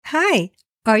Hi,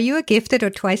 are you a gifted or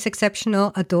twice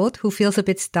exceptional adult who feels a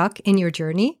bit stuck in your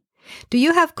journey? Do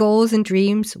you have goals and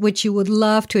dreams which you would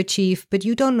love to achieve, but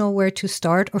you don't know where to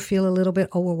start or feel a little bit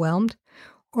overwhelmed?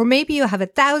 Or maybe you have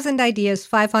 1,000 ideas,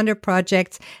 500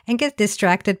 projects, and get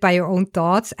distracted by your own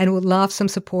thoughts and would love some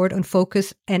support on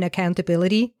focus and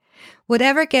accountability?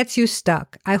 Whatever gets you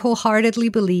stuck, I wholeheartedly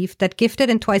believe that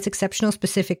Gifted and Twice Exceptional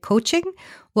specific coaching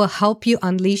will help you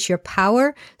unleash your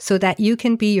power so that you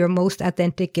can be your most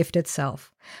authentic gifted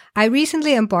self. I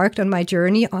recently embarked on my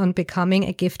journey on becoming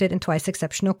a Gifted and Twice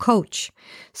Exceptional coach.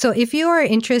 So if you are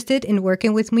interested in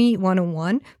working with me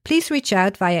one-on-one, please reach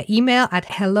out via email at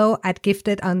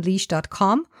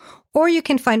hello@giftedunleash.com, or you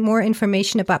can find more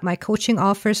information about my coaching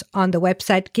offers on the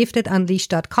website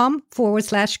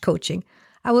giftedunleash.com/coaching.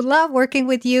 I would love working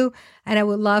with you and I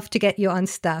would love to get you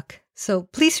unstuck. So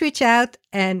please reach out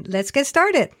and let's get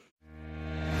started.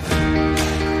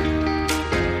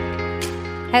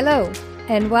 Hello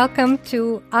and welcome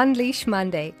to Unleash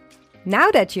Monday.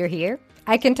 Now that you're here,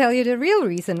 I can tell you the real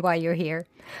reason why you're here,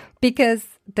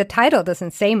 because the title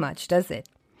doesn't say much, does it?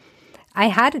 I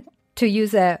had to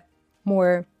use a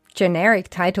more generic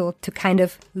title to kind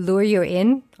of lure you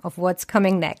in of what's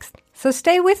coming next. So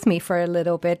stay with me for a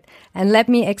little bit and let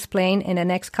me explain in the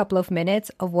next couple of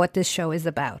minutes of what this show is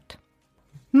about.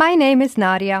 My name is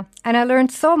Nadia, and I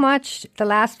learned so much the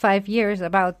last 5 years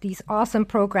about these awesome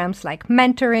programs like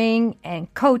mentoring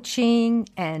and coaching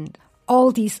and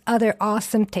all these other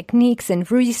awesome techniques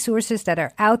and resources that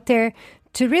are out there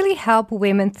to really help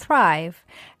women thrive.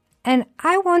 And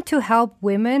I want to help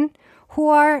women who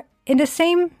are in the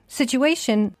same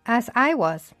situation as I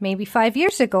was maybe 5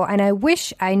 years ago, and I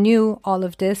wish I knew all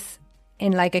of this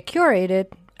in like a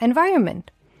curated environment.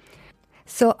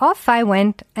 So off I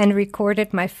went and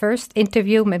recorded my first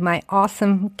interview with my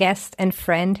awesome guest and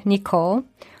friend, Nicole,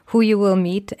 who you will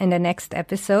meet in the next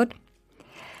episode.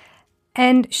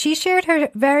 And she shared her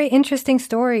very interesting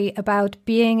story about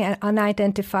being an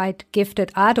unidentified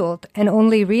gifted adult and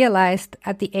only realized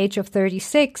at the age of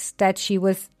 36 that she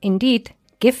was indeed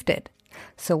gifted.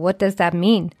 So what does that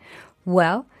mean?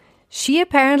 Well, she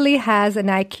apparently has an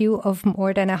IQ of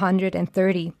more than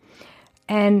 130.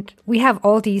 And we have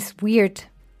all these weird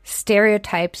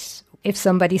stereotypes if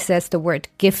somebody says the word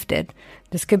gifted.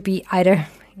 This could be either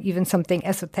even something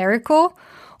esoterical,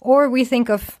 or we think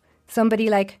of somebody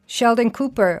like Sheldon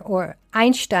Cooper or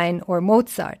Einstein or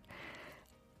Mozart.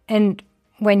 And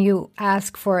when you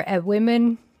ask for a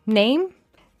woman name,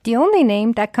 the only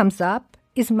name that comes up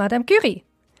is Madame Curie.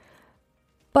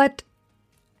 But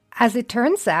as it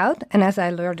turns out, and as I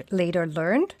later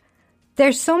learned,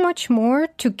 there's so much more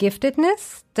to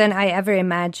giftedness than I ever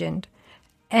imagined.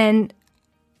 And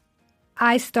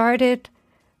I started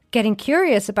getting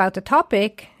curious about the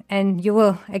topic, and you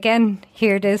will again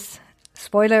hear this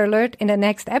spoiler alert in the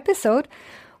next episode,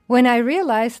 when I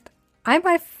realized I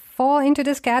might fall into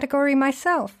this category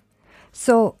myself.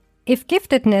 So if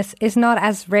giftedness is not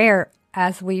as rare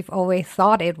as we've always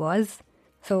thought it was,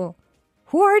 so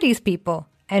who are these people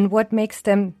and what makes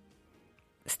them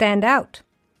stand out?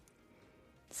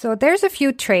 So there's a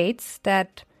few traits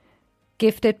that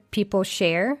gifted people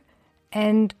share,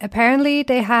 and apparently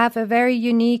they have a very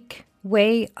unique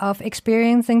way of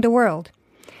experiencing the world.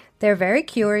 They're very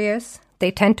curious,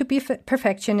 they tend to be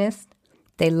perfectionists,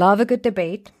 they love a good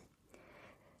debate,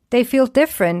 they feel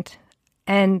different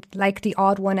and like the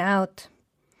odd one out.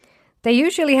 They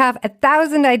usually have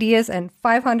 1,000 ideas and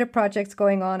 500 projects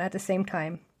going on at the same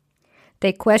time.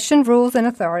 They question rules and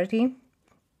authority.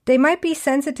 They might be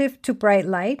sensitive to bright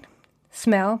light,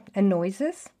 smell, and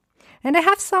noises. And they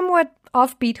have somewhat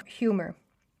offbeat humor.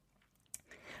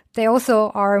 They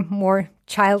also are more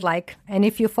childlike. And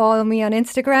if you follow me on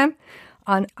Instagram,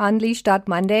 on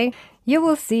unleash.monday, you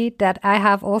will see that I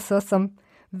have also some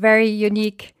very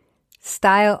unique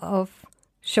style of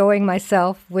showing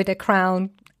myself with a crown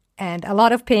and a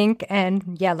lot of pink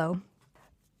and yellow.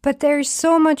 But there is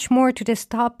so much more to this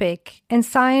topic, and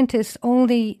scientists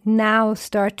only now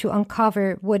start to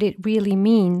uncover what it really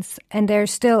means. And there's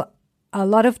still a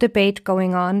lot of debate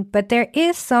going on, but there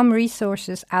is some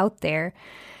resources out there.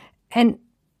 And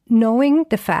knowing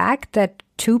the fact that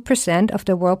 2% of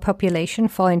the world population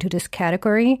fall into this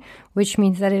category, which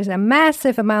means that there's a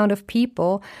massive amount of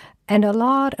people and a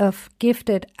lot of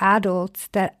gifted adults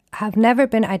that have never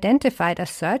been identified as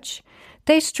such,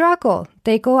 they struggle.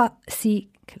 They go seek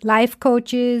life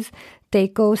coaches, they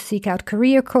go seek out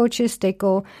career coaches, they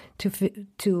go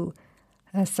to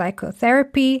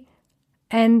psychotherapy.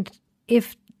 And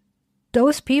if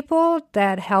those people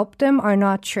that help them are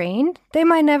not trained, they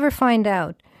might never find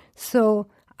out. So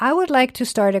I would like to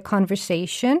start a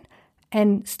conversation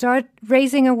and start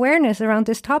raising awareness around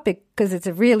this topic, because it's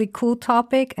a really cool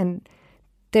topic and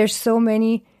there's so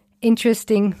many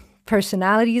interesting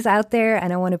personalities out there,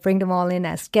 and I want to bring them all in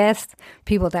as guests,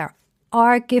 people that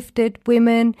are gifted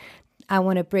women. I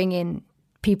want to bring in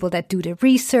people that do the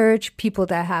research, people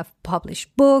that have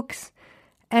published books,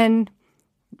 and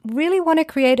really want to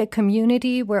create a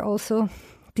community where also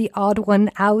the odd one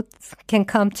out can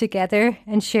come together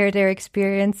and share their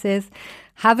experiences,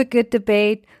 have a good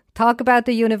debate, talk about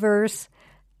the universe.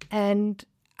 And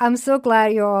I'm so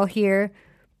glad you're all here.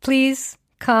 Please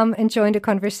come and join the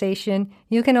conversation.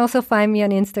 You can also find me on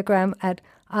Instagram at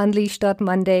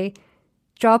unleash.monday.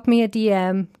 Drop me a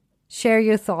DM, share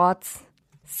your thoughts.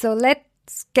 So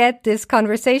let's get this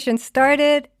conversation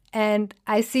started. And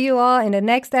I see you all in the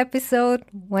next episode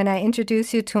when I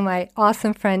introduce you to my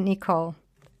awesome friend, Nicole.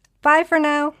 Bye for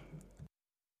now.